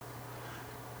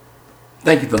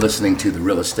Thank you for listening to the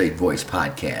Real Estate Voice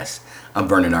podcast. I'm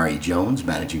Vernon R.E. Jones,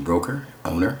 managing broker,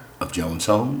 owner of Jones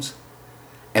Homes.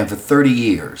 And for 30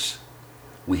 years,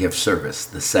 we have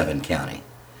serviced the 7-county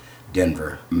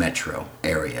Denver metro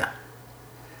area.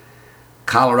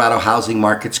 Colorado housing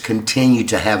markets continue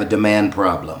to have a demand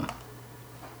problem.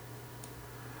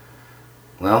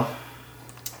 Well,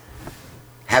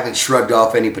 having shrugged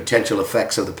off any potential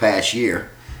effects of the past year,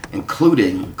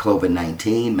 including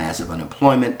COVID-19, massive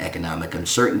unemployment, economic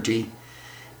uncertainty,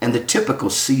 and the typical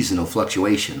seasonal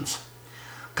fluctuations,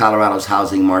 Colorado's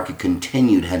housing market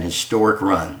continued an historic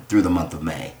run through the month of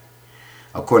May,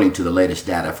 according to the latest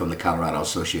data from the Colorado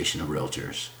Association of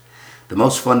Realtors. The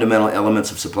most fundamental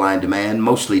elements of supply and demand,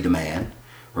 mostly demand,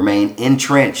 remain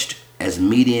entrenched as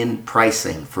median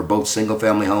pricing for both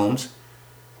single-family homes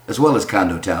as well as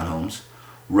condo townhomes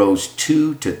rose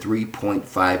 2 to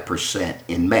 3.5%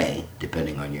 in May,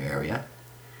 depending on your area,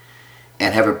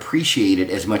 and have appreciated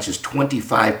as much as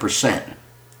 25%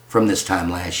 from this time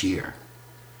last year.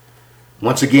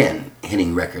 Once again,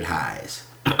 hitting record highs.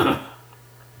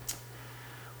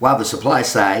 While the supply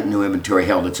side, new inventory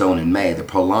held its own in May, the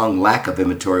prolonged lack of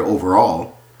inventory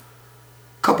overall,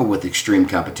 coupled with extreme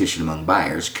competition among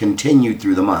buyers, continued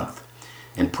through the month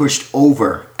and pushed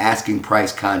over asking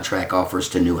price contract offers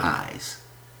to new highs.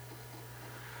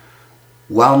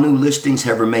 While new listings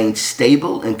have remained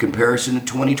stable in comparison to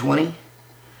 2020,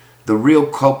 the real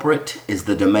culprit is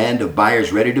the demand of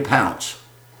buyers ready to pounce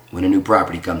when a new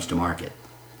property comes to market.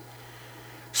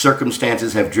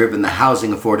 Circumstances have driven the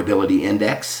Housing Affordability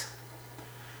Index,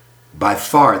 by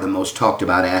far the most talked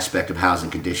about aspect of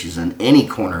housing conditions in any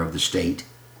corner of the state,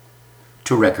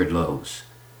 to record lows.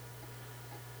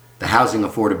 The Housing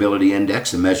Affordability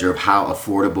Index, a measure of how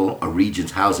affordable a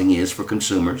region's housing is for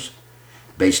consumers,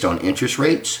 based on interest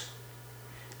rates,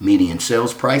 median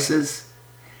sales prices,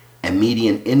 and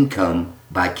median income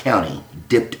by county,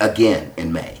 dipped again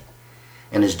in May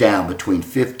and is down between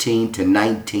 15 to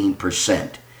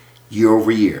 19% year over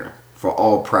year for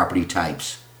all property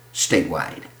types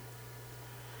statewide.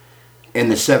 In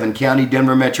the 7-county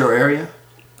Denver metro area,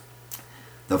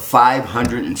 the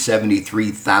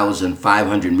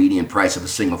 $573,500 median price of a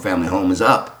single-family home is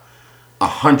up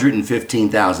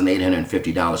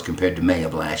 $115,850 compared to May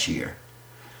of last year.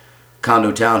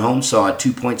 Condo townhomes saw a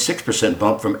 2.6%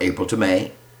 bump from April to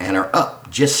May and are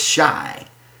up just shy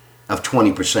of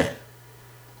 20%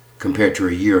 compared to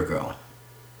a year ago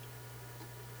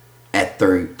at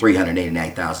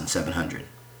 $389,700.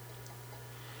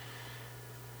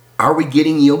 Are we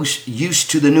getting used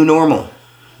to the new normal?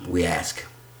 We ask.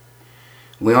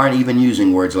 We aren't even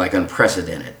using words like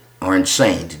unprecedented or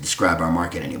insane to describe our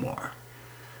market anymore.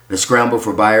 The scramble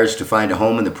for buyers to find a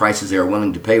home and the prices they are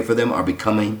willing to pay for them are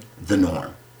becoming the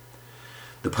norm.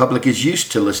 The public is used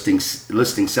to listings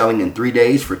selling in 3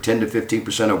 days for 10 to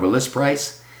 15% over list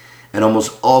price, and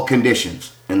almost all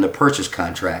conditions in the purchase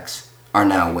contracts are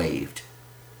now waived.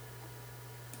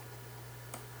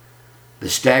 The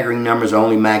staggering numbers are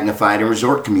only magnified in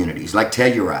resort communities like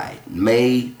Telluride.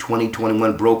 May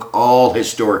 2021 broke all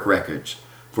historic records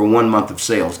for 1 month of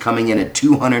sales, coming in at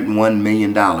 $201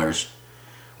 million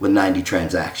with 90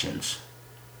 transactions.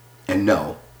 And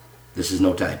no, this is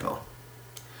no typo.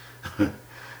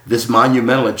 This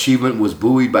monumental achievement was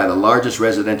buoyed by the largest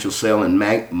residential sale in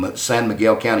San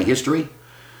Miguel County history,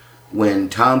 when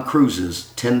Tom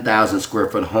Cruise's 10,000 square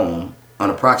foot home on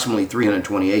approximately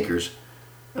 320 acres,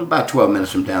 about 12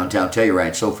 minutes from downtown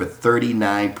Telluride, sold for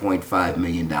 $39.5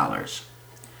 million.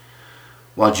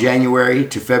 While January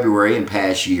to February in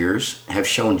past years have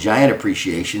shown giant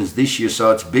appreciations, this year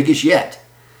saw its biggest yet,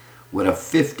 with a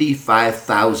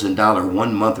 $55,000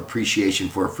 1-month appreciation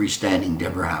for a freestanding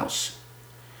Denver house.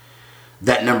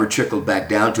 That number trickled back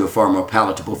down to a far more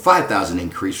palatable $5,000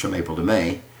 increase from April to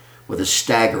May, with a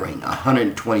staggering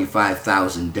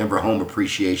 $125,000 Denver home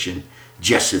appreciation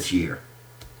just this year.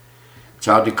 It's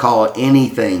hard to call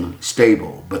anything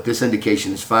stable, but this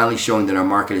indication is finally showing that our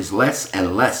market is less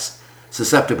and less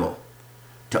susceptible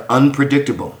to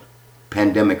unpredictable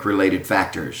pandemic-related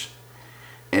factors,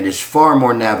 and is far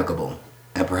more navigable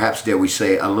and perhaps, dare we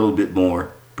say, a little bit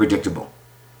more predictable.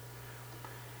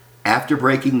 After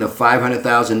breaking the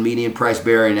 $500,000 median price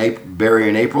barrier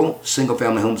in April,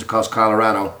 single-family homes across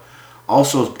Colorado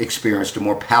also experienced a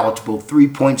more palatable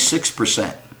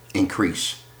 3.6%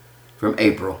 increase from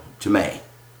April to May.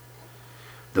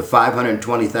 The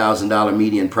 $520,000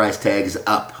 median price tag is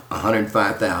up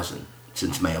 $105,000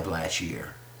 since May of last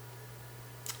year.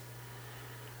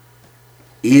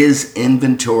 Is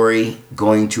inventory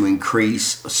going to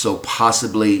increase so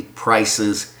possibly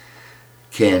prices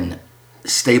can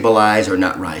stabilize or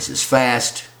not rise as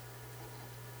fast?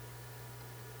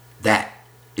 That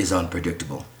is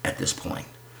unpredictable at this point.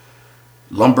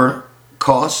 Lumber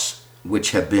costs,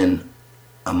 which have been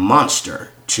a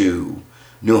monster to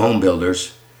new home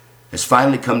builders, has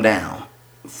finally come down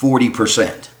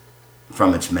 40%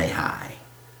 from its May high.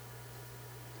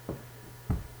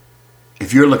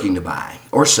 If you're looking to buy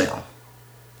or sell,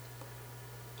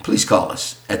 please call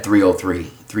us at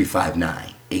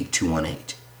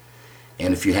 303-359-8218.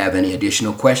 And if you have any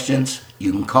additional questions,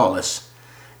 you can call us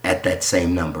at that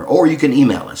same number. Or you can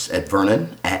email us at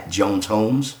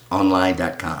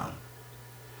vernon@joneshomesonline.com.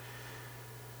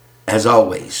 As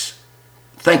always,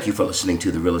 thank you for listening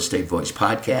to the Real Estate Voice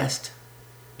podcast.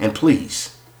 And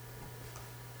please,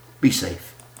 be safe.